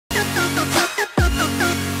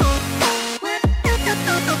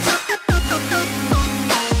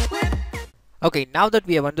Okay, now that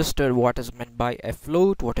we have understood what is meant by a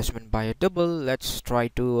float, what is meant by a double, let's try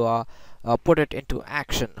to put it into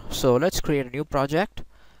action. So let's create a new project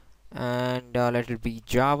and let it be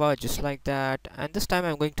Java, just like that. And this time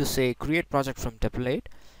I'm going to say create project from template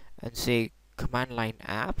and say command line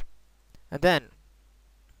app, and then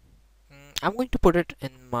I'm going to put it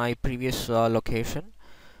in my previous location,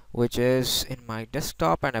 which is in my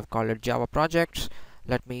desktop, and I've called it Java projects.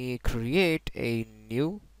 Let me create a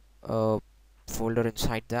new uh, folder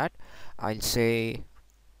inside that. I'll say,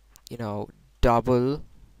 double.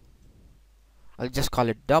 I'll just call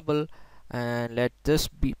it double, and let this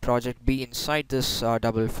project be inside this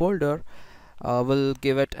double folder. We'll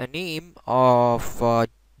give it a name of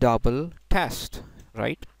double test.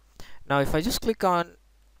 Right now, if I just click on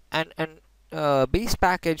and base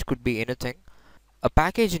package could be anything. A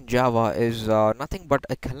package in Java is nothing but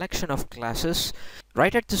a collection of classes.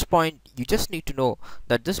 Right at this point, you just need to know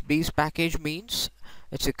that this base package means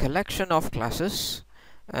it's a collection of classes,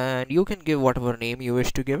 and you can give whatever name you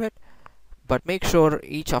wish to give it, but make sure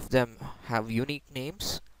each of them have unique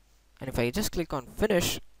names. And if I just click on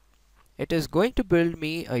finish, it is going to build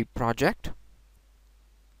me a project,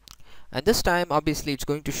 and this time obviously it's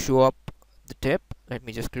going to show up the tip. Let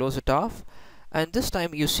me just close it off, and this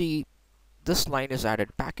time you see this line is added,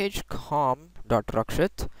 package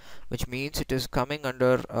com.rakshit, which means it is coming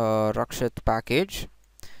under Rakshit package.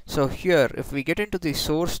 So here, if we get into the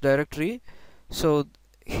source directory, so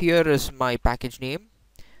here is my package name.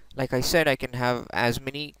 Like I said, I can have as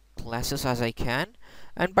many classes as I can,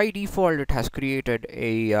 and by default it has created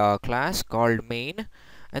a class called main,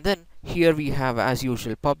 and then here we have, as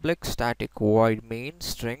usual, public static void main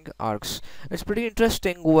string args. It's pretty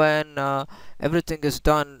interesting when everything is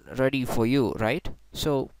done ready for you, right?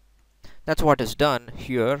 So that's what is done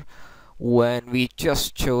here when we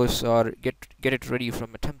just chose or get it ready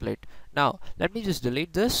from a template. Now let me just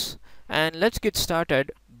delete this, and let's get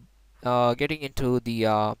started getting into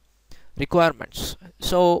the requirements.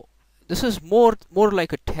 So this is more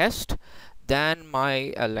like a test than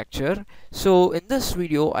my lecture. So in this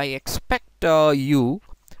video I expect you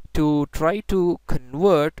to try to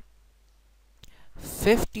convert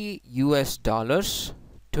 50 US dollars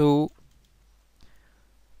to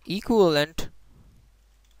equivalent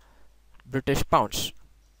British pounds.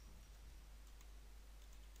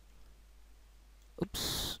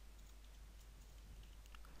 Oops.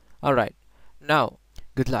 Alright, now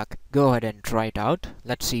good luck. Go ahead and try it out.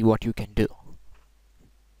 Let's see what you can do.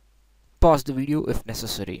 Pause the video if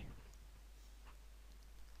necessary.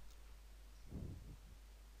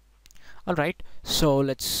 Alright, so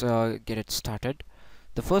let's get it started.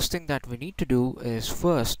 The first thing that we need to do is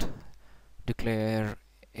first declare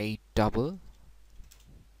a double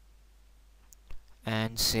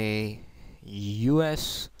and say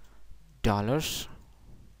US dollars,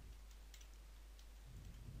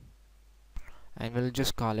 and we'll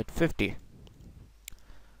just call it 50.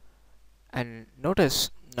 And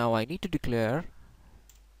notice now I need to declare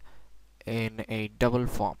in a double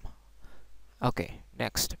form. Okay,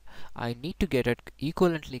 next I need to get it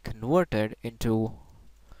equivalently converted into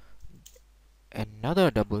another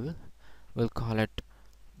double. We'll call it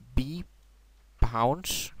B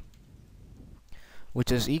pounds, which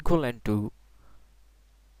is equivalent to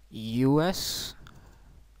US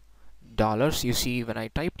dollars. You see, when I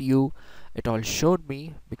typed U, it all showed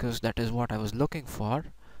me because that is what I was looking for,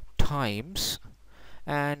 times,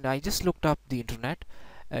 and I just looked up the internet.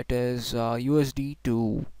 It is USD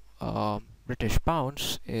to British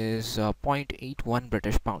pounds is 0.81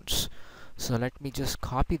 British pounds. So let me just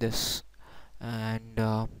copy this,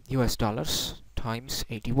 and US dollars times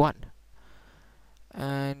 81,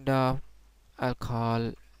 and I'll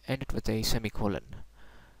end it with a semicolon.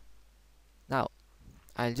 Now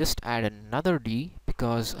I'll just add another D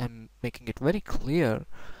because I'm making it very clear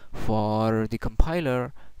for the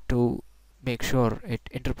compiler to make sure it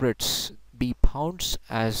interprets B pounds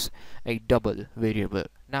as a double variable.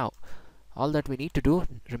 Now all that we need to do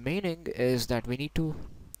remaining is that we need to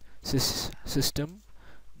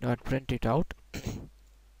system.print it out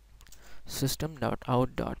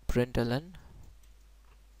system.out.println,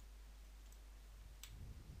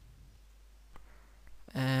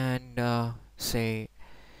 and say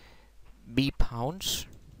B pounds,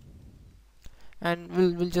 and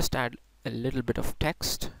we'll just add a little bit of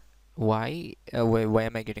text. Why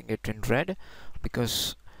am I getting it in red?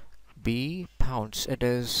 Because B pounds, it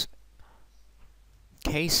is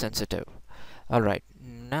case sensitive. Alright,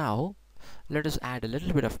 now let us add a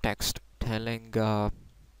little bit of text telling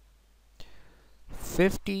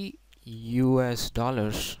 50 US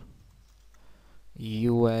dollars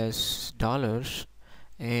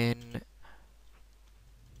in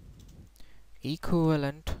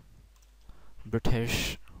equivalent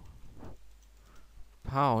British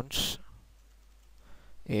pounds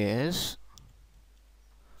is,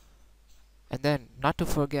 and then not to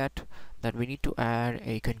forget that we need to add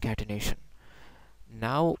a concatenation.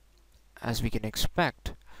 Now, as we can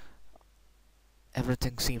expect,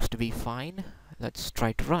 everything seems to be fine. Let's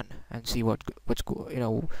try to run and see what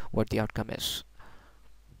the outcome is.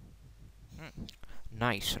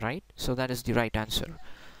 Nice, right? So that is the right answer.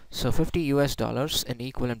 So 50 US dollars in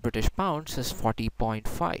equivalent British pounds is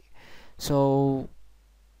 40.5. So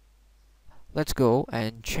let's go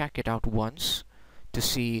and check it out once to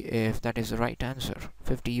see if that is the right answer.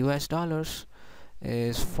 50 US dollars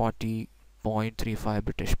is 40.35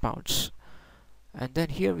 British pounds. And then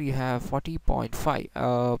here we have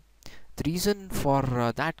 40.5. The reason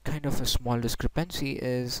for that kind of a small discrepancy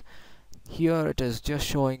is here it is just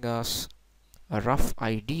showing us a rough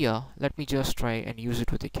idea. Let me just try and use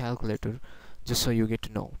it with a calculator just so you get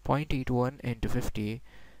to know. 0.81 into 50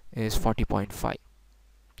 is 40.5.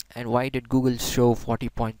 And why did Google show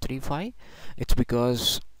 40.35? It's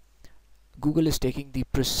because Google is taking the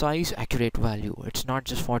precise accurate value. It's not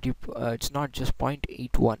just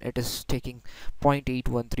 0.81. It is taking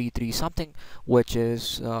 0.8133 something, which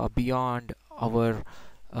is beyond our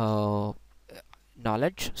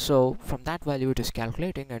knowledge. So from that value it is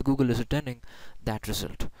calculating, and Google is returning that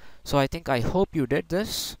result. So I hope you did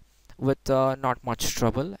this with not much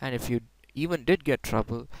trouble, and if you even did get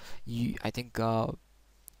trouble, I think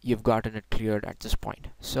you've gotten it cleared at this point.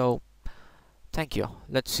 So thank you.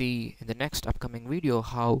 Let's see in the next upcoming video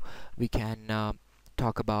how we can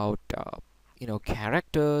talk about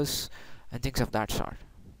characters and things of that sort.